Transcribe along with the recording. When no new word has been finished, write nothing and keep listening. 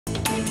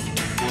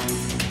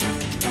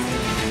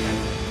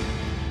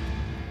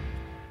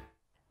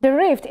The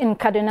rift in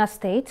Kaduna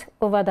State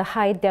over the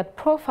high debt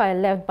profile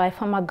left by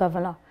former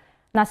Governor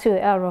Nasir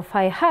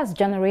El-Rufai has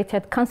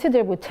generated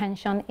considerable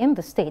tension in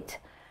the state.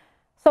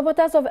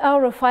 Supporters of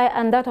El-Rufai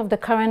and that of the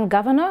current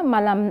governor,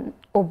 Malam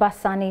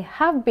Obasani,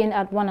 have been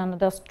at one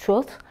another's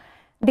throats,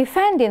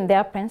 defending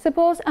their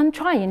principles and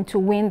trying to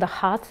win the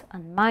hearts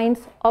and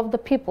minds of the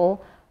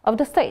people of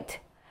the state.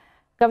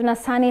 Governor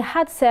Sani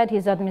had said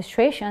his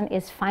administration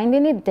is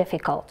finding it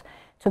difficult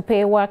to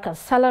pay workers'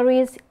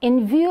 salaries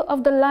in view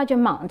of the large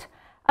amount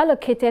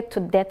allocated to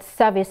debt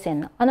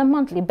servicing on a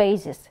monthly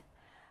basis.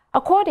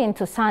 According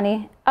to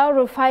Sani,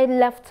 El-Rufai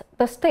left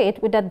the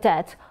state with a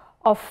debt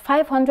of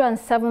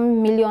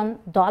 $507 million,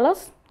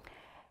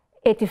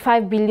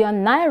 85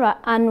 billion naira,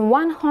 and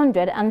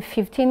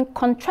 115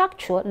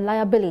 contractual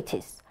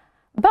liabilities.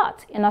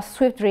 But in a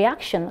swift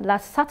reaction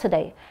last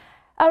Saturday,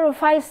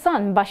 El-Rufai's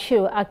son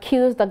Bashir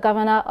accused the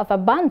governor of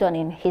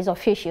abandoning his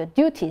official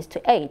duties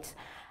to aides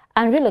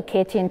and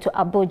relocating to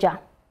Abuja.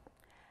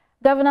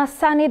 Governor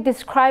Sani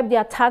described the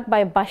attack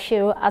by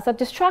Bashir as a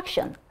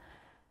distraction.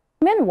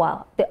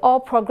 Meanwhile, the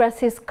All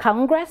Progressives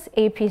Congress,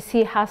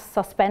 APC, has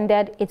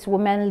suspended its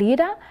women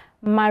leader,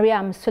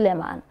 Mariam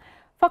Suleiman,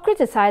 for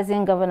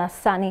criticizing Governor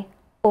Sani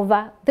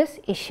over this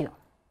issue.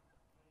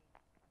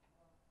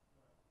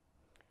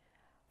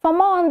 For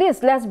more on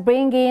this, let's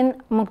bring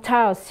in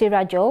Mukhtar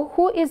Sirajo,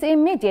 who is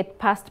immediate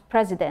past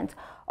president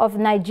of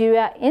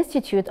Nigeria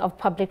Institute of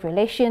Public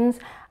Relations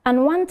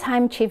and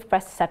one-time chief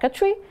press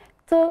secretary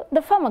to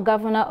the former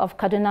governor of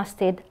Kaduna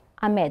State,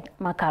 Ahmed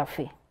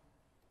Makarfi.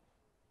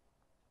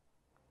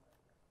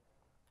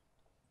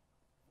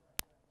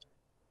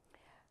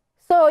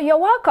 So you're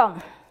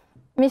welcome,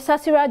 Mr.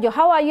 Sirajo.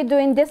 How are you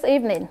doing this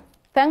evening?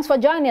 Thanks for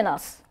joining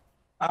us.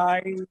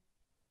 I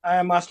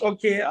am as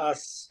okay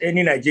as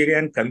any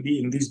Nigerian can be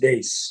in these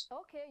days.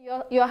 Okay,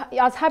 you're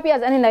as happy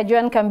as any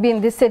Nigerian can be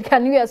in this state.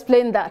 Can you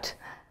explain that?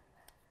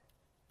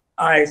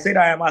 I said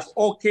I am as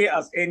okay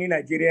as any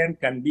Nigerian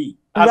can be,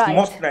 as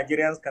most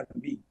Nigerians can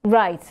be.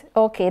 Right.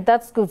 Okay,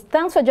 that's good.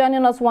 Thanks for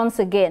joining us once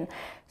again.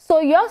 So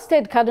your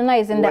state, Kaduna,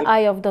 is in the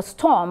eye of the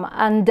storm,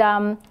 and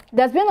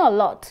there's been a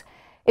lot.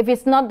 If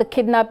it's not the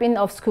kidnapping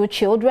of school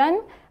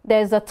children,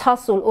 there's a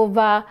tussle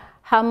over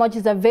how much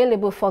is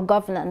available for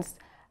governance.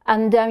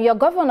 And your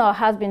governor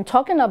has been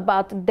talking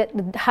about the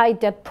high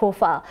debt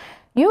profile.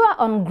 You are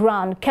on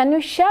ground. Can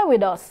you share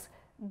with us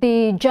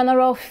the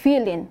general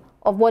feeling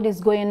of what is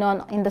going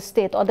on in the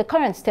state or the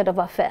current state of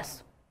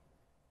affairs?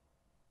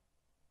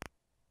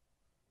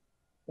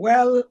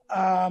 Well,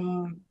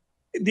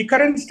 the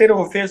current state of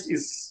affairs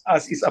is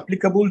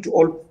applicable to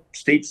all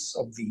states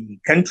of the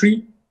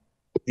country.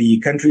 The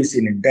country is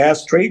in dire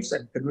straits,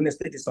 and Kaduna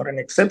State is not an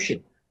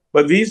exception.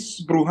 But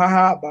this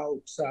brouhaha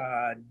about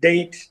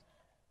debt,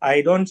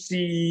 I don't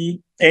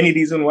see any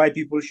reason why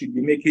people should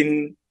be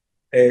making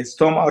a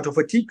storm out of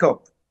a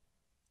teacup.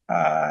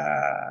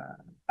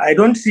 I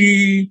don't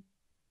see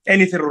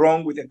anything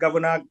wrong with the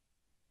governor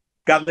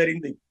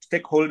gathering the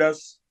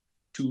stakeholders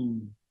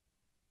to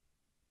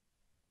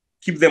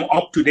keep them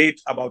up to date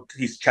about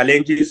his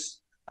challenges,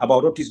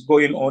 about what is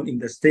going on in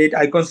the state.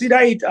 I consider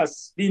it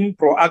as being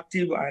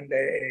proactive and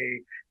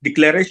a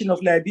declaration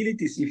of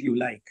liabilities, if you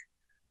like.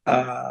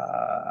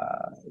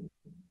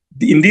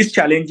 In these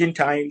challenging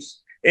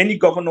times, any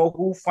governor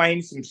who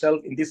finds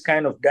himself in this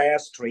kind of dire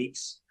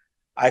straits,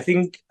 I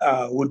think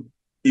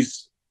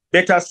is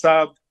better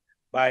served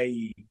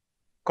by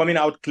coming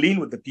out clean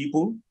with the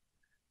people,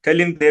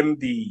 telling them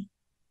the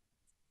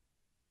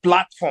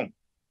platform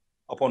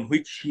upon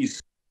which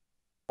he's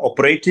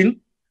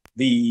operating,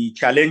 the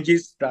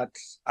challenges that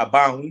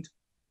abound.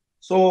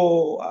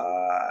 So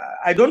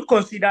I don't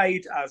consider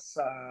it as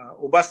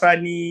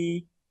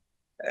Obasani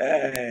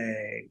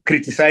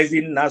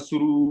criticizing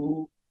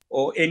Nasuru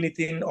or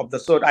anything of the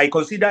sort. I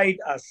consider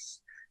it as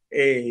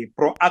a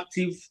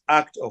proactive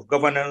act of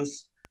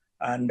governance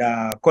and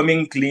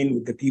coming clean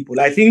with the people.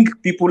 I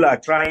think people are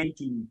trying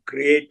to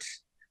create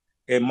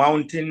a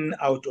mountain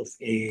out of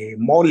a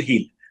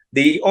molehill.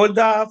 The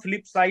other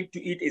flip side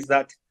to it is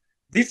that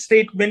this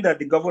statement that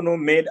the governor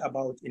made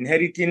about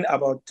inheriting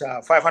about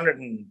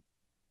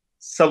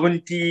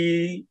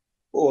 570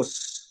 or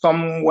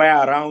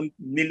somewhere around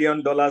 $1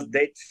 million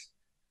debt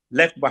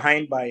left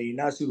behind by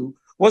Nasiru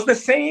was the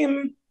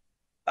same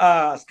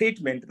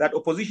statement that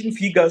opposition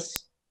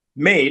figures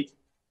made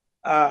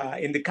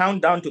in the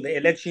countdown to the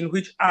election,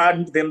 which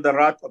earned them the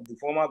wrath of the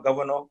former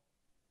governor,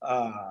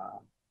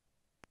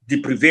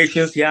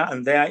 deprivations here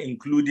and there,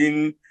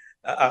 including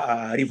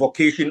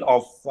revocation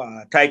of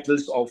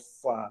titles of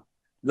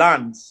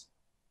lands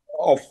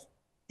of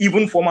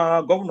even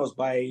former governors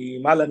by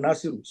Malam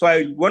Nasiru. So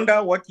I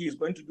wonder what he is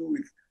going to do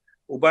with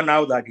Uba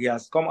now that he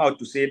has come out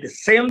to say the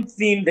same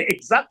thing, the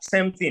exact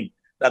same thing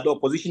that the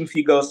opposition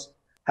figures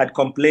had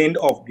complained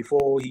of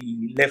before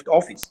he left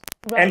office.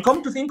 Right. And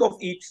come to think of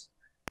it,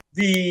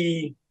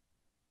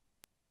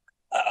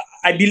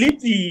 I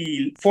believe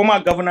the former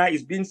governor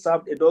is being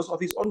served a dose of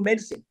his own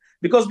medicine,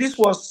 because this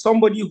was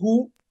somebody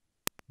who,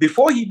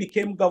 before he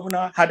became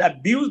governor, had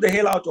abused the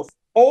hell out of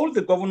all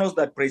the governors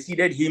that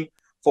preceded him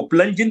for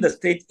plunging the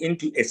state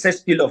into a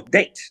cesspool of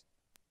debt.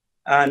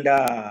 And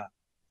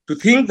to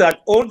think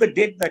that all the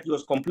debt that he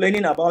was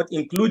complaining about,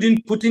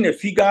 including putting a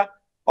figure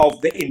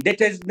of the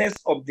indebtedness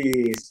of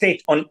the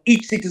state on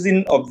each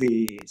citizen of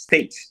the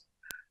state.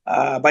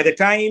 By the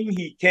time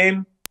he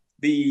came,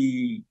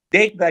 the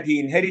debt that he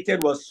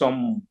inherited was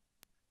some,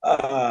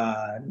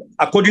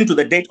 according to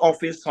the debt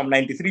office, some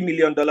 $93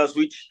 million,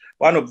 which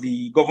one of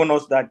the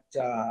governors that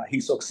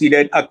he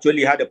succeeded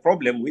actually had a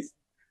problem with,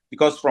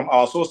 because from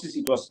our sources,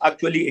 it was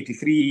actually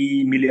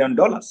 $83 million.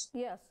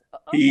 Yes.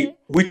 Okay.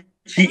 Which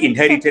he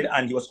inherited,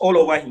 and he was all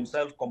over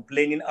himself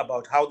complaining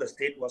about how the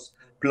state was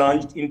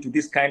plunged into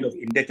this kind of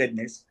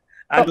indebtedness.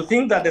 And to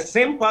think that the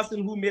same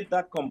person who made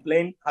that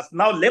complaint has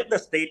now left the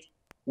state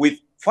with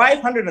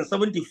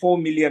 574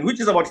 million, which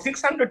is about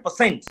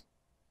 600%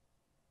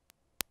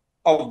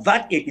 of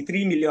that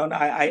 83 million,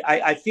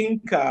 I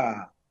think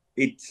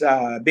it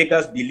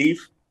beggars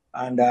belief.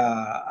 And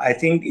I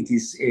think it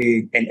is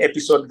an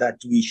episode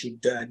that we should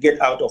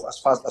get out of as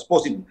fast as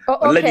possible.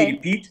 But let me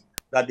repeat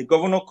that the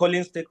governor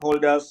calling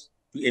stakeholders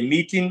to a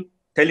meeting,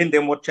 telling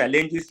them what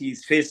challenges he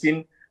is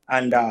facing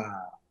and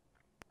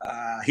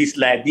his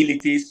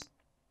liabilities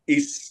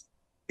is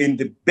in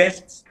the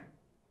best,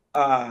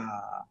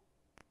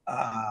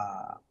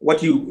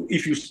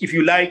 if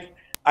you like,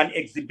 an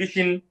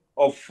exhibition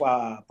of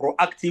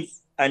proactive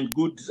and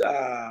good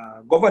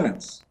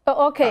governance.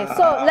 Okay,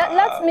 so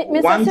let's,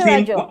 Mr.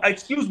 Sirajo.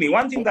 Excuse me,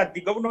 one thing that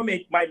the governor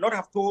might not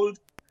have told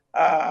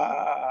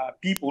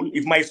people,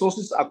 if my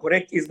sources are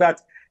correct, is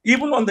that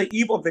even on the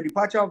eve of the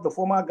departure of the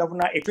former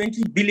governor, a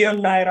 20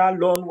 billion naira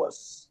loan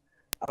was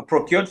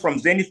procured from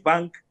Zenith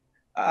Bank,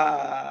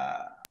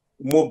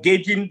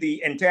 mortgaging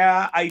the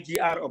entire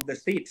IGR of the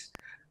state.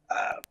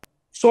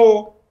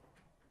 So,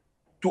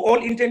 to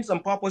all intents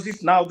and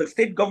purposes, now the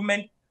state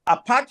government,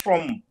 apart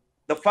from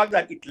the fact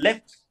that it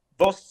left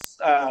those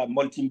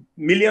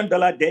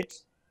multi-million-dollar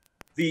debts,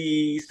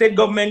 the state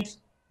government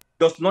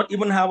does not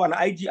even have an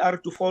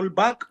IGR to fall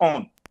back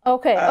on.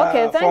 Okay,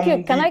 thank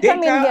you. Can I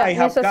come in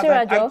here, Mr.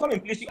 Sirajo? Come in,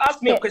 please. You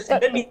asked me a question.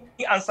 Let me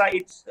answer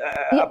it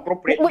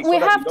appropriately. We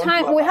have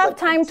time. We have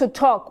time to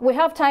talk. We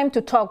have time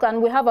to talk,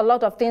 and we have a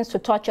lot of things to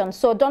touch on.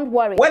 So don't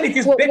worry. Well, it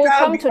is better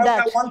to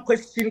answer one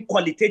question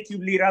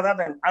qualitatively rather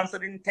than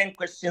answering 10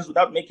 questions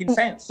without making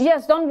sense.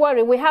 Yes, don't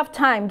worry. We have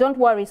time. Don't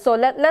worry. So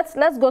let's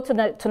go to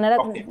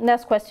the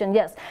next question.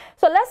 Yes.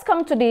 So let's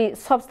come to the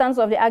substance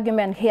of the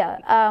argument here.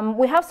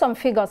 We have some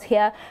figures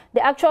here.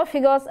 The actual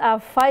figures are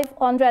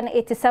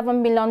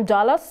 $587 million.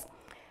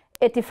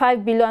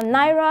 85 billion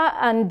naira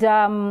and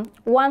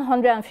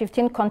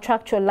 115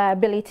 contractual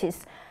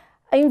liabilities.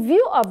 In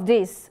view of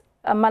this,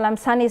 Malam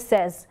Sani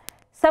says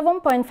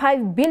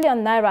 7.5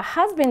 billion naira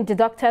has been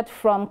deducted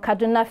from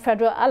Kaduna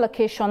federal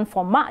allocation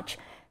for March,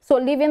 so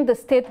leaving the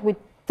state with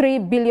 3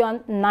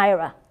 billion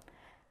naira.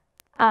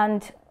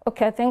 And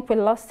okay, I think we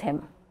lost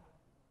him.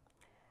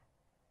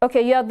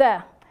 Okay, you're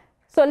there.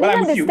 So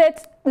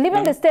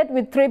leaving the state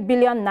with 3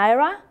 billion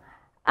naira.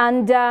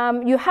 And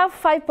you have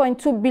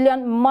 5.2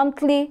 billion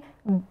monthly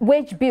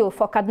wage bill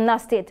for Kaduna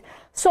State.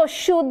 So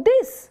should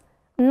these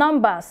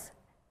numbers,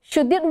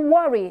 should it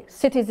worry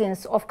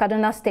citizens of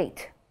Kaduna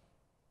State?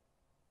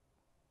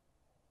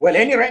 Well,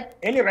 any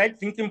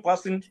right-thinking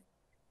person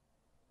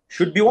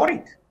should be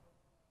worried.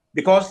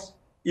 Because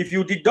if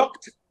you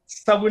deduct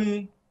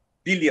 7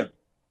 billion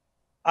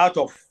out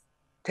of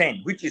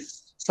 10, which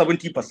is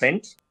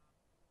 70%,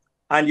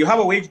 and you have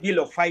a wage bill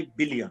of 5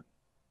 billion,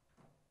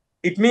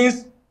 it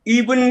means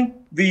even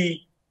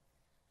the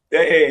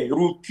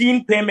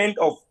routine payment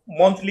of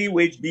monthly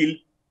wage bill,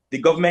 the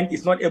government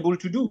is not able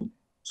to do.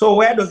 So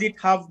where does it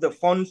have the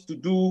funds to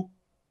do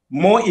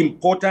more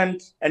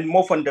important and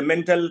more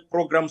fundamental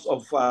programs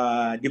of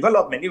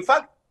development? In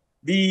fact,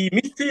 the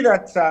mystery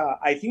that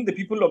I think the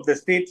people of the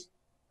state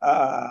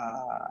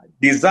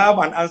deserve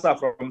an answer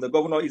from the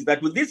governor is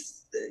that with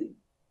these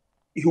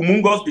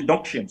humongous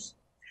deductions,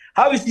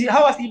 how has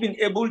he been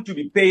able to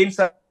be paying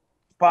such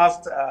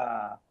past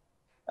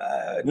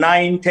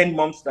 9-10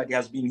 months that he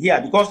has been here?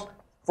 Because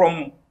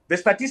from the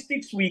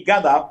statistics we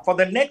gather, for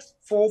the next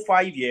 4 or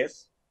 5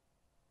 years,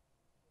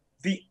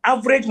 the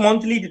average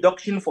monthly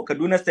deduction for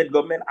Kaduna state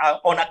government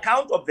on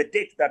account of the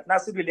debt that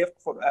Nasiru left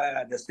for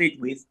the state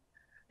with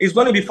is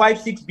going to be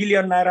 5-6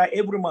 billion naira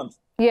every month.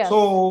 Yes.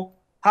 So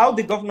how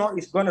the governor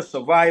is going to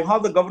survive, how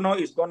the governor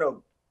is going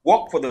to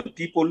work for the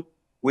people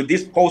with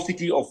this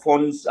paucity of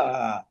funds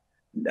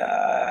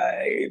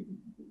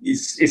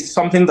is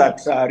something that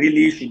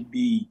really should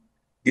be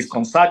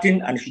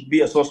disconcerting and should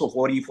be a source of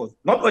worry for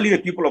not only the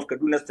people of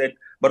Kaduna State,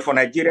 but for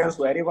Nigerians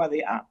wherever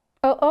they are.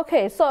 Oh,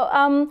 okay, so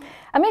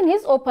I mean,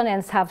 his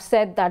opponents have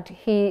said that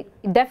he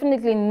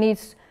definitely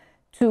needs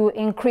to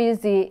increase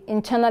the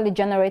internally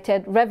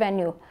generated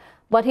revenue,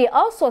 but he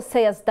also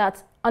says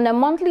that on a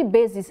monthly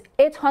basis,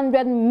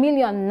 800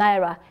 million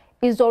naira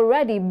is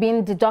already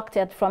being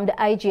deducted from the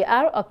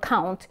IGR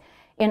account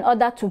in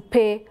order to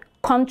pay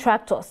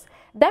contractors.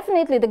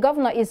 Definitely, the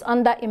governor is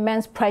under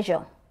immense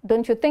pressure.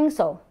 Don't you think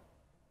so?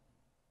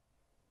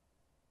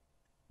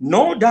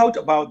 No doubt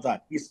about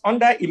that. He's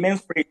under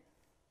immense pressure.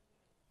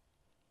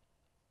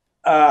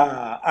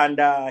 and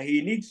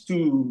he needs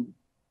to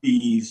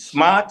be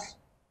smart,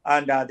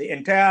 and the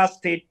entire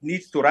state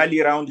needs to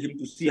rally around him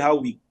to see how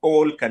we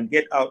all can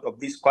get out of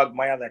this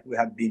quagmire that we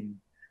have been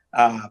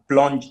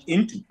plunged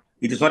into.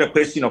 It is not a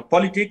question of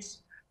politics.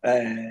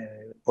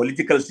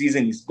 Political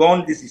season is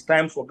gone. This is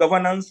time for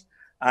governance.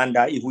 And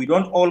if we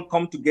don't all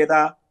come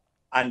together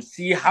and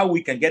see how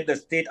we can get the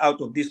state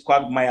out of this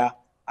quagmire,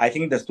 I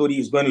think the story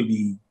is going to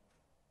be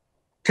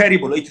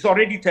terrible. It's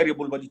already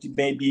terrible, but it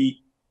may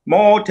be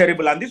more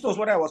terrible. And this was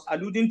what I was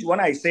alluding to when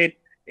I said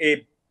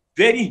a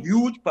very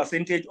huge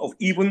percentage of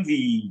even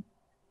the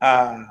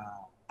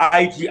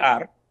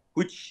IGR,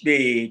 which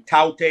they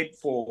touted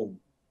for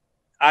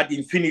ad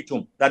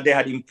infinitum, that they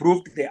had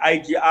improved the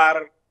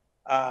IGR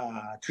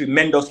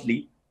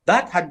tremendously,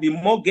 that had been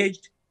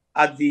mortgaged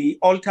at the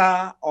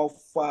altar of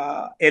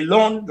a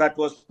loan that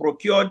was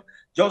procured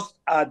just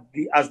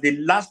as the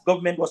last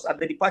government was at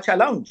the departure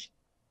lounge.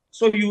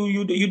 So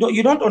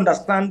you don't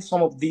understand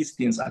some of these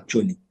things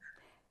actually.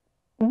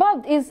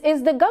 But is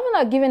the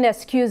governor giving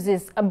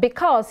excuses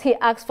because he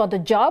asked for the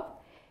job?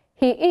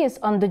 He is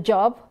on the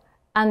job,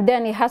 and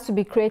then he has to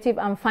be creative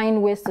and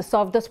find ways to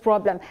solve this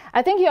problem.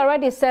 I think he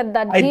already said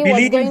that he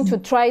was going to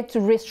try to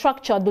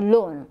restructure the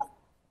loan.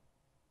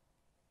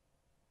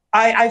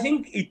 I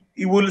think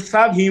it will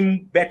serve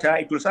him better,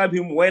 it will serve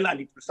him well, and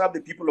it will serve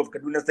the people of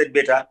Kaduna State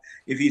better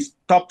if he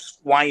stops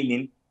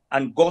whining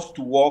and goes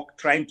to work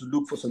trying to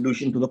look for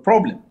solution to the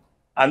problem.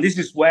 And this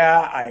is where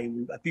I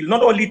appeal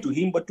not only to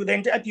him, but to the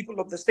entire people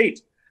of the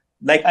state.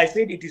 Like I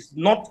said, it is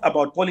not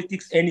about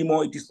politics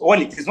anymore. It is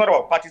not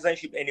about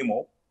partisanship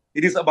anymore.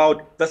 It is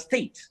about the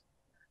state.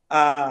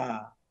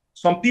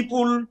 Some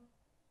people,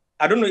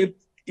 I don't know if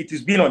it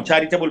is being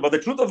uncharitable, but the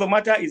truth of the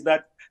matter is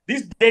that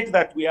this date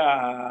that we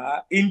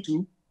are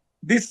into,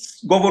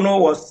 this governor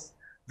was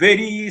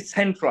very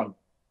central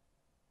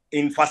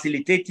in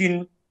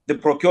facilitating the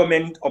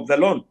procurement of the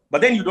loan.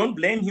 But then you don't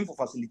blame him for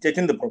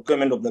facilitating the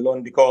procurement of the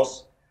loan,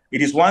 because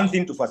it is one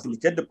thing to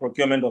facilitate the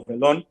procurement of the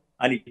loan,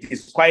 and it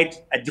is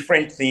quite a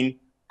different thing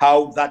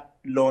how that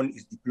loan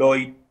is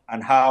deployed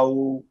and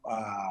how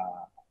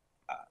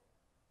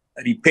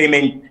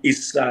repayment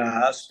is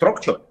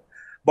structured.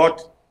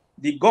 But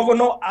the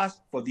governor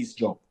asked for this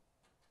job.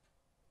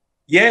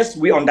 Yes,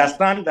 we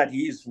understand that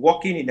he is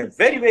working in a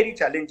very, very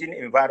challenging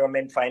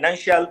environment,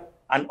 financial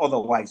and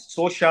otherwise,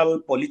 social,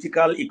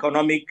 political,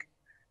 economic,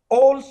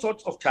 all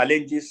sorts of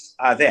challenges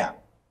are there.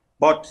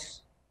 But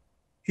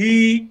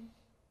he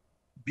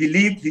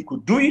believed he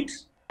could do it.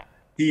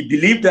 He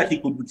believed that he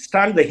could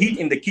withstand the heat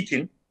in the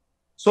kitchen.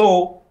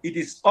 So it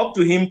is up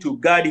to him to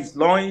guard his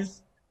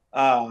loins,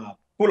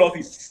 pull off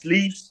his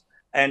sleeves,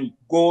 and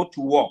go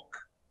to work.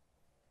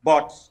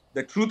 But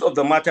the truth of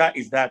the matter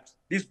is that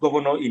this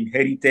governor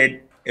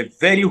inherited a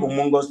very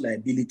humongous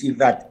liability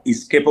that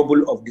is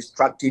capable of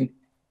distracting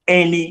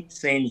any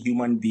sane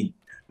human being.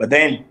 But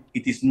then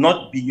it is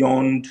not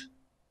beyond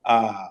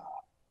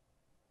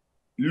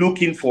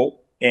looking for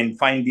and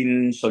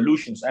finding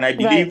solutions. And I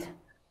believe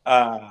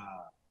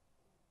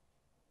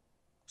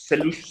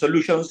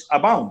solutions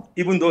abound,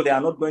 even though they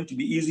are not going to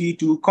be easy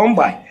to come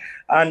by.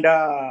 And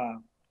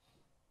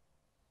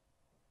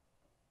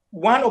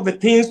one of the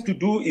things to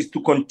do is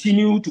to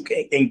continue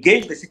to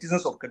engage the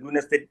citizens of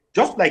Kaduna State,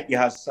 just like he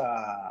has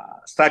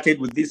started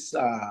with this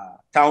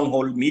town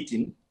hall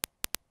meeting,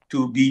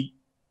 to be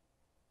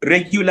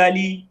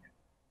regularly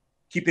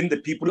keeping the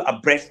people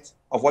abreast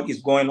of what is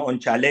going on,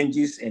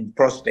 challenges and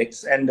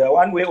prospects. And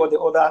one way or the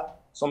other,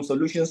 some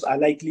solutions are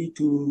likely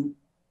to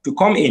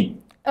come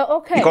in.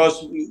 Okay.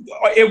 Because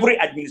every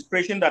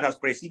administration that has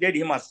preceded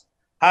him has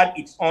had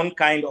its own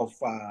kind of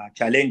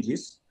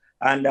challenges.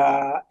 And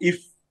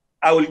if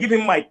I will give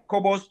him my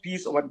Kobo's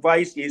piece of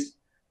advice is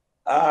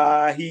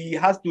he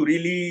has to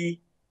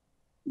really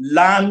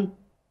learn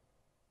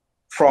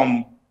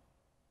from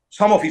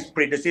some of his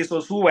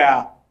predecessors who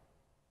were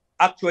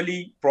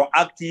actually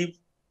proactive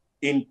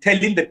in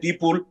telling the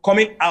people,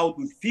 coming out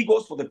with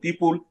figures for the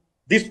people,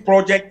 this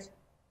project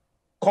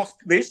cost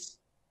this,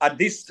 at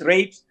this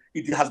rate,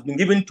 it has been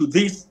given to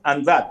this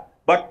and that.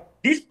 But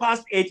these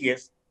past 8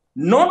 years,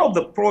 none of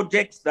the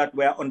projects that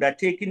were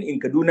undertaken in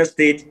Kaduna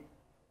State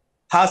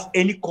has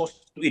any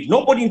cost to it.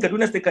 Nobody in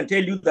Kaduna State can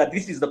tell you that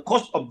this is the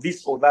cost of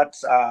this or that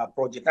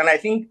project. And I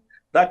think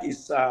that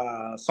is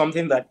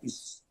something that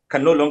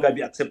can no longer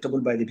be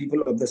acceptable by the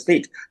people of the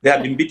state. They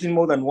have been beaten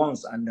more than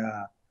once, and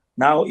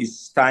now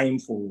it's time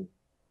for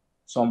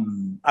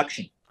some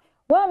action.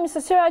 Well, Mr.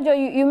 Sirajo,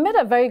 you made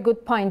a very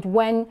good point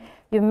when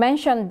you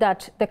mentioned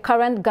that the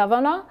current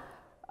governor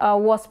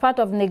was part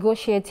of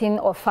negotiating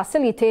or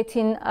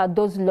facilitating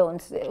those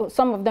loans.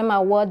 Some of them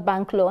are World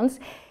Bank loans.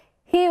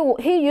 He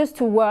used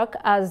to work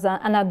as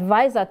an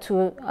advisor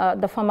to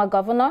the former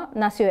governor,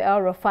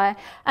 El-Rufai,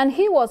 and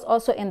he was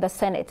also in the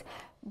Senate.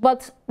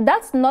 But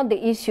that's not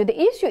the issue. The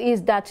issue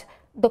is that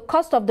the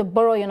cost of the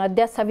borrowing or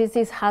debt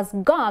services has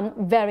gone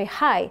very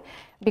high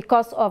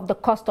because of the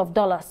cost of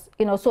dollars.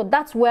 So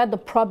that's where the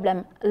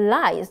problem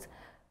lies.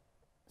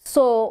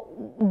 So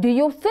do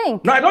you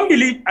think? No, I don't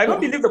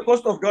believe the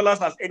cost of dollars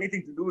has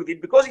anything to do with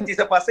it, because it is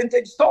a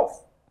percentage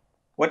stuff.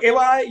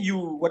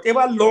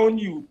 Whatever loan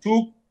you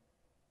took,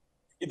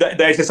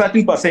 there is a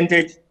certain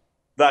percentage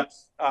that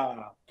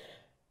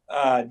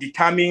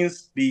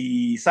determines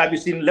the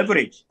servicing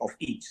leverage of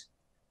it.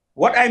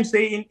 What I'm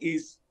saying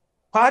is,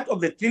 part of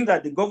the thing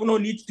that the governor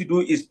needs to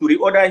do is to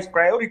reorder his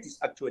priorities,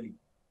 actually.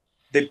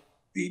 The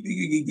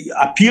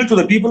appeal to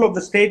the people of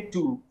the state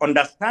to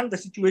understand the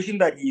situation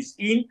that he is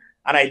in,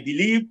 and I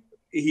believe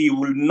he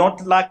will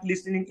not lack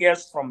listening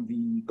ears from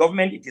the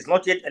government. It is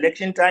not yet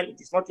election time.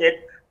 It is not yet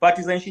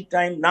partisanship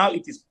time. Now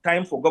it is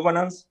time for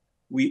governance.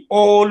 We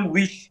all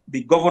wish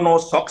the governor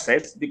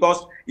success,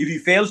 because if he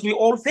fails, we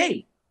all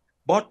fail.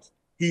 But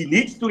he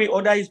needs to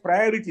reorder his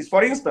priorities.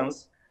 For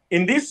instance,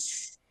 in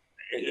this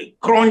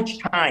crunch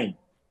time,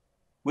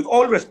 with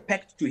all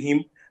respect to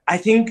him, I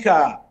think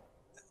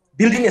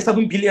building a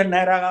 7 billion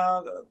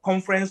naira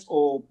conference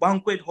or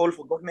banquet hall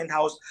for government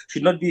house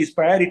should not be his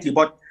priority.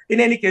 But in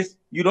any case,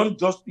 you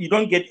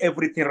don't get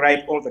everything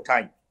right all the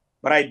time.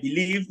 But I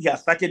believe he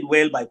has started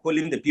well by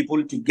calling the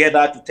people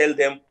together to tell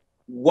them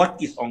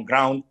what is on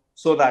ground,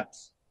 so that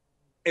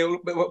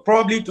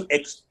probably to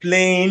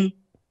explain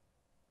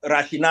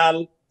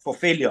rationale for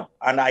failure.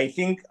 And I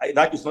think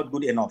that is not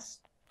good enough.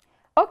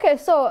 Okay,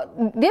 so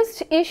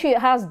this issue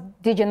has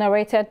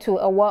degenerated to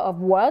a war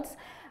of words,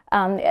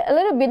 a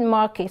little bit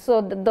murky.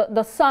 So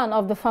the son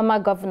of the former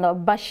governor,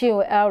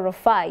 Bashir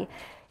El-Rufai,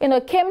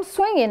 came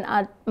swinging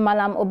at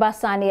Malam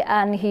Obasani,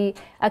 and he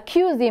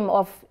accused him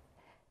of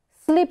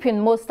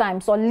sleeping most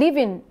times or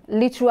living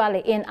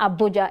literally in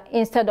Abuja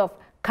instead of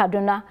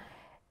Kaduna.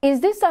 Is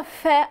this a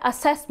fair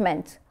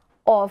assessment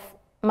of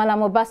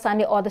Malam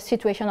Obasani or the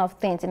situation of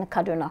things in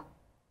Kaduna?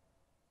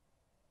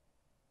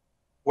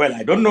 Well,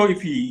 I don't know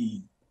if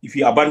he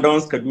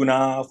abandons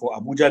Kaduna for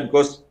Abuja,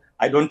 because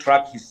I don't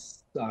track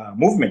his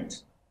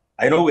movement.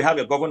 I know we have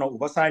a governor,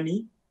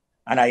 Obasani,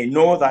 and I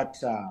know that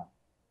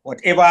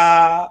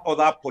whatever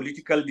other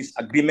political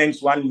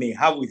disagreements one may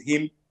have with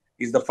him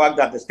is the fact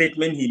that the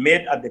statement he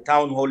made at the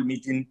town hall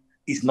meeting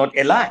is not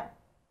a lie.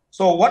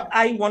 So what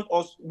I want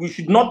we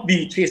should not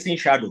be chasing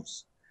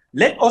shadows.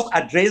 Let us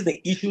address the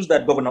issues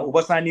that Governor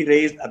Obasani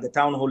raised at the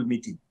town hall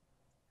meeting.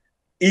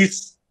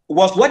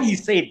 Was what he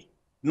said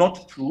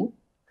not true?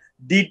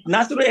 Did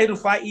Nasiru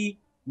El-Rufai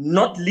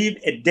not leave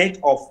a debt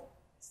of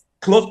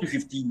close to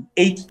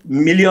 $58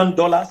 million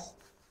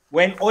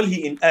when all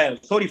he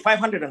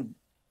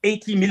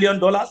 $580 million,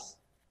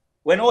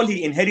 when all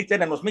he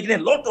inherited and was making a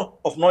lot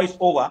of noise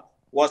over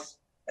was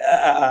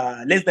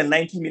less than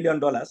 $90 million?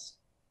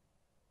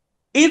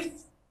 If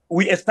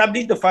we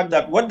establish the fact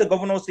that what the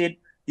governor said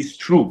is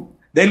true,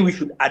 then we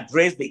should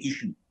address the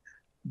issue.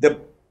 The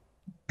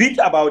bit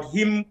about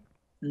him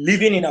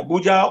living in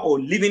Abuja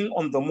or living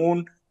on the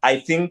moon, I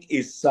think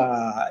is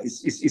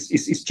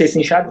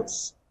chasing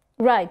shadows.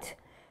 Right.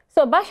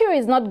 So Bashir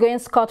is not going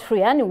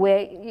scot-free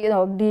anyway.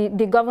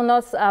 The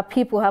governor's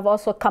people have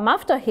also come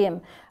after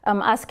him,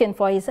 asking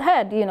for his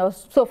head.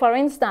 So for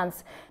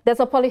instance, there's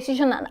a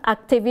politician and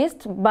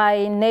activist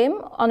by name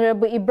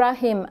Honorable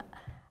Ibrahim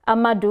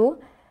Amadou.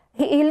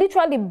 He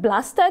literally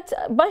blasted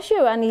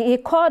Bashir, and he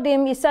called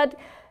him. He said,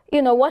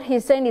 what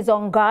he's saying is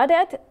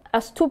unguarded,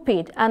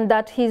 stupid, and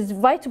that his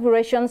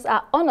vituperations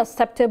are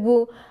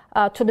unacceptable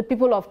to the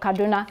people of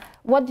Kaduna.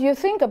 What do you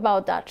think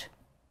about that?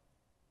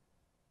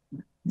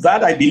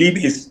 That, I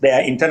believe, is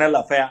their internal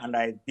affair, and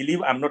I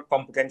believe I'm not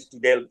competent to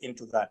delve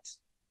into that.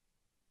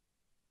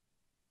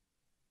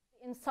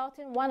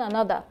 Insulting one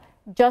another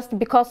just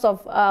because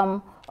of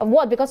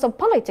what? Because of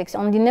politics,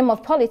 on the name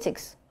of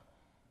politics.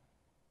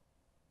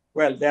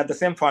 Well, they are the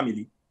same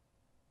family.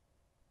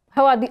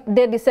 How are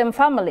they the same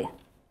family?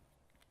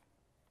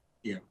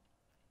 Yeah.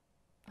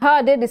 How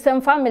are they the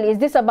same family? Is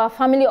this about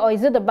family, or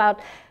is it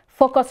about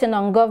focusing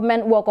on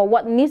government work, or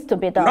what needs to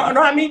be done?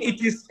 No, I mean,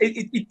 it is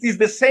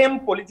the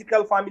same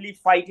political family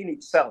fighting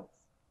itself.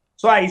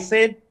 So I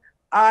said,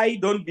 I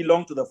don't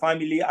belong to the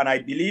family, and I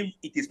believe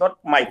it is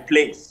not my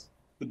place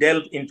to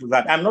delve into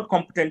that. I'm not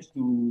competent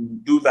to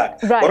do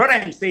that. Right. But what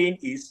I'm saying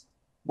is,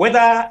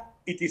 whether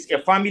it is a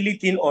family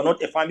thing or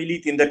not a family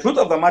thing, the truth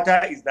of the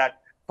matter is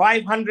that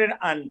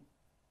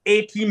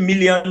 580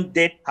 million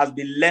debt has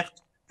been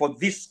left for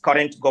this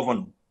current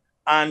governor.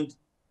 And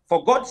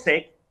for God's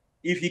sake,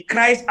 if he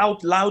cries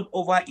out loud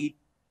over it,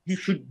 he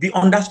should be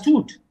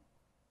understood.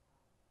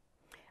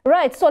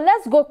 Right. So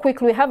let's go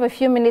quickly. We have a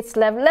few minutes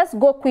left. Let's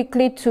go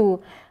quickly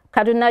to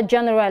Kaduna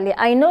generally.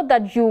 I know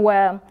that you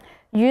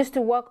used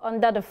to work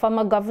under the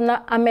former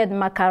governor, Ahmed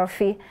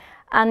McCarthy.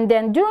 And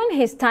then during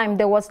his time,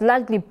 there was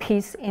largely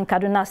peace in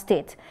Kaduna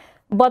State.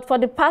 But for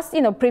the past,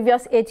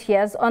 previous 8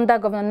 years, under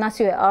Governor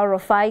Nasir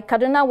El-Rufai,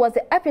 Kaduna was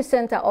the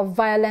epicenter of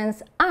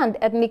violence and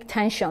ethnic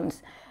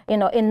tensions,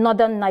 in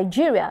northern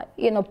Nigeria,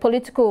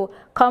 political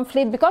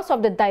conflict. Because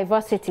of the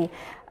diversity,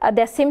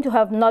 there seemed to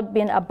have not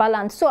been a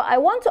balance. So I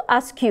want to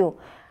ask you,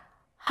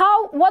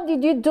 what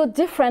did you do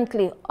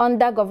differently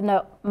under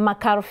Governor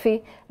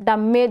McCarthy that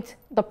made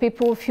the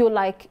people feel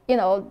like,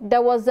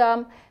 there was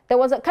a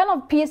kind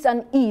of peace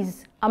and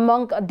ease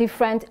among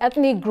different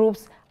ethnic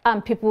groups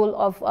and people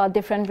of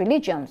different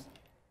religions?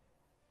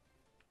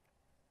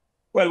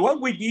 Well,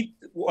 what we did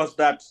was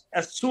that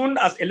as soon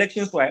as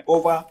elections were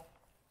over,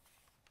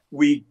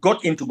 we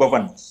got into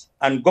governance.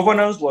 And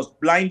governance was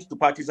blind to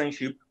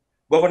partisanship.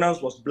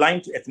 Governance was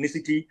blind to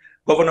ethnicity.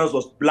 Governance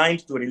was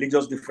blind to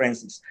religious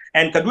differences.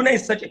 And Kaduna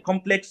is such a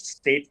complex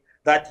state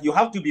that you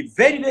have to be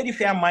very, very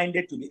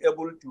fair-minded to be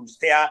able to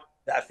steer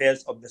the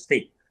affairs of the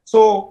state.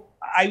 So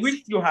I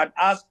wish you had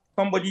asked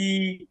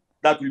somebody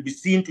that will be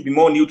seen to be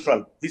more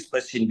neutral this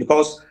question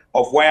because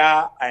of where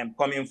I am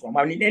coming from.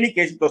 I mean, in any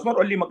case, it was not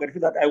only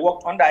Magharibi that I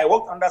worked under. I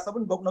worked under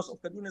 7 governors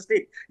of Kaduna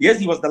State. Yes,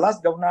 he was the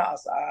last governor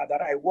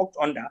that I worked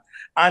under.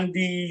 And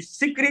the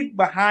secret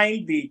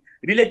behind the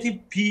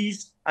relative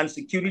peace and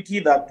security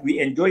that we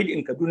enjoyed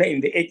in Kaduna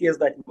in the 8 years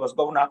that he was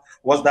governor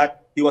was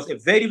that he was a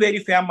very, very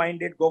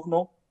fair-minded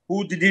governor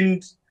who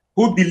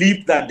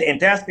believed that the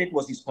entire state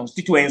was his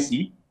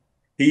constituency.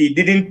 He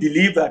didn't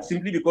believe that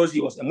simply because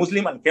he was a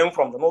Muslim and came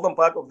from the northern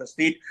part of the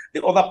state,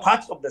 the other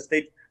parts of the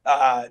state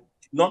did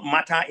not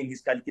matter in his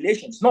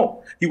calculations.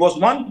 No, he was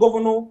one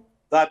governor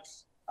that,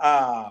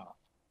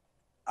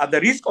 at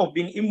the risk of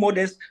being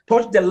immodest,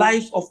 touched the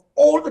lives of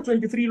all the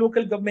 23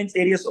 local government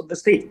areas of the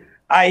state.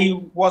 I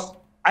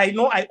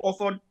know I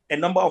authored a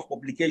number of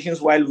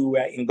publications while we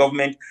were in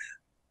government,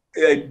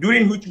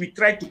 during which we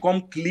tried to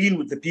come clean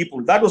with the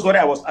people. That was what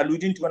I was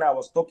alluding to when I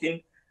was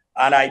talking,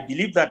 and I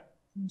believe that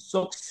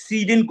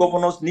succeeding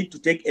governors need to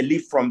take a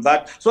leaf from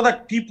that so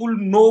that people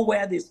know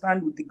where they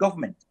stand with the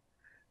government.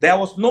 There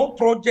was no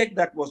project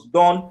that was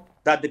done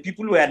that the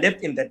people were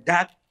left in the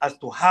dark as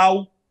to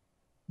how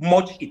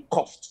much it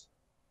cost.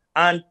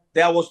 And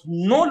there was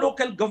no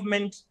local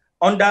government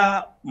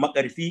under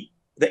Magharibi,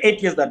 the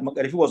 8 years that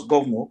Magharibi was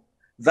governor,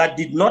 that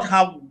did not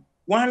have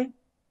one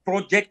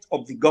project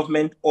of the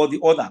government or the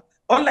other.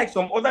 Unlike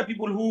some other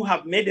people who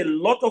have made a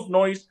lot of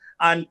noise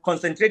and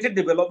concentrated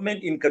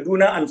development in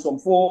Kaduna and some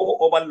 4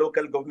 urban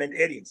local government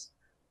areas.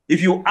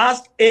 If you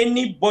ask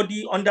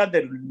anybody under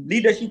the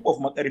leadership of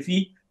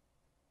Magharibi,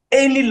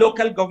 any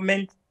local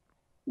government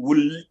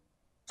will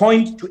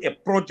point to a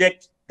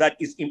project that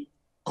is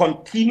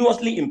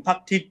continuously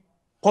impacted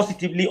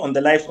positively on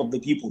the lives of the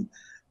people.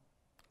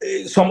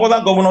 Some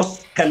other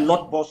governors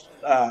cannot boast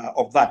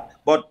of that.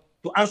 But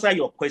to answer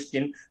your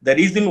question, the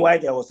reason why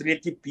there was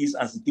relative peace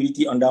and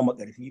security under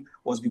Magharibi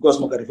was because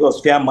Magharibi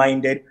was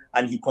fair-minded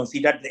and he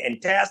considered the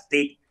entire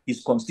state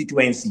his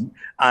constituency,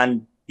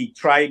 and he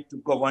tried to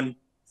govern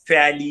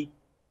fairly,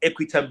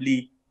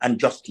 equitably, and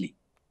justly.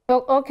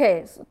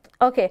 Okay.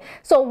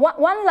 So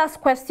one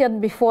last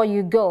question before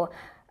you go.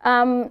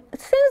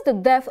 Since the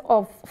death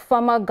of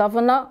former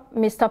governor,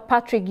 Mr.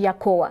 Patrick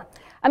Yakowa,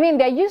 I mean,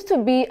 there used to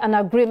be an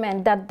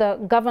agreement that the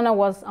governor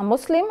was a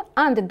Muslim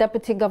and the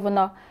deputy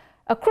governor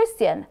a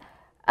Christian.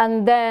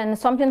 And then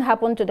something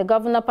happened to the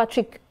governor.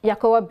 Patrick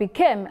Yakowa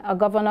became a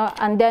governor,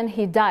 and then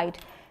he died.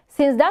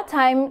 Since that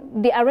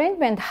time, the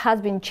arrangement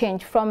has been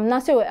changed. From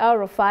Nasir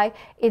El-Rufai,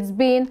 it's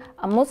been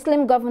a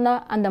Muslim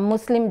governor and a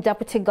Muslim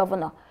deputy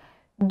governor.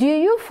 Do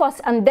you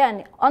first, and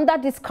then under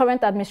this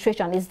current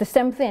administration, it's the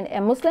same thing, a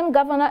Muslim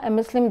governor, a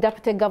Muslim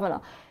deputy governor.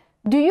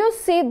 Do you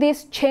see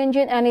this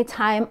changing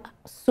anytime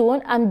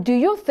soon? And do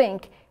you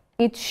think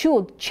it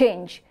should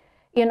change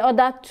in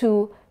order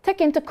to take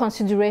into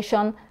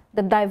consideration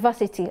the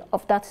diversity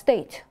of that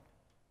state?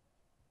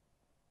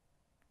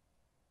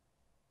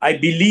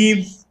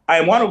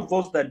 I'm one of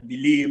those that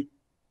believe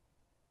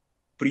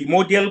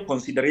primordial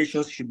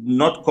considerations should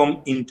not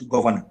come into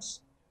governance.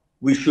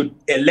 We should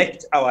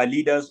elect our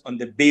leaders on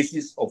the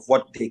basis of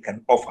what they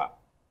can offer.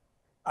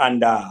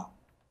 And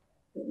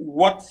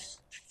what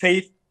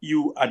faith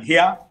you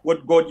adhere,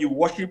 what God you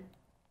worship,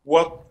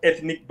 what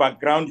ethnic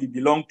background you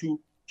belong to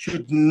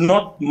should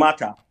not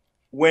matter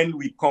when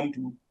we come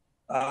to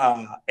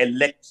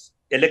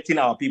electing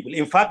our people.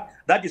 In fact,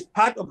 that is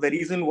part of the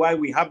reason why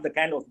we have the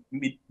kind of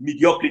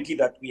mediocrity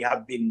that we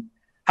have been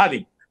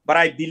having. But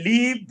I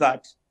believe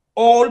that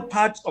all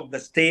parts of the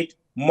state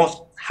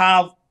must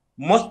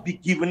be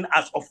given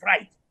as of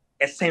right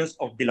a sense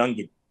of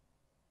belonging.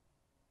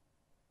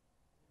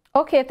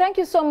 Okay, thank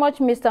you so much,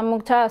 Mr.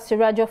 Mukhtar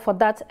Sirajo, for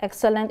that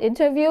excellent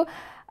interview.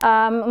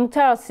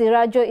 Mukhtar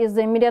Sirajo is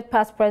the immediate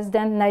past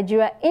president,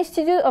 Nigeria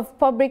Institute of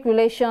Public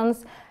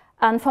Relations,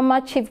 and former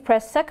Chief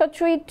Press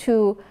Secretary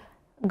to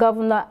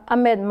Governor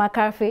Ahmed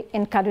Makarfi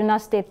in Kaduna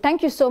State.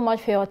 Thank you so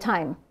much for your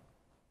time.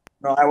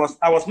 No, I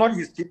was not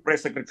his Chief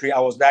Press Secretary. I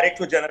was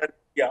Director General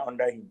here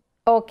under him.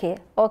 Okay.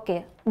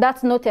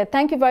 That's noted.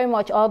 Thank you very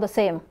much, all the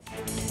same.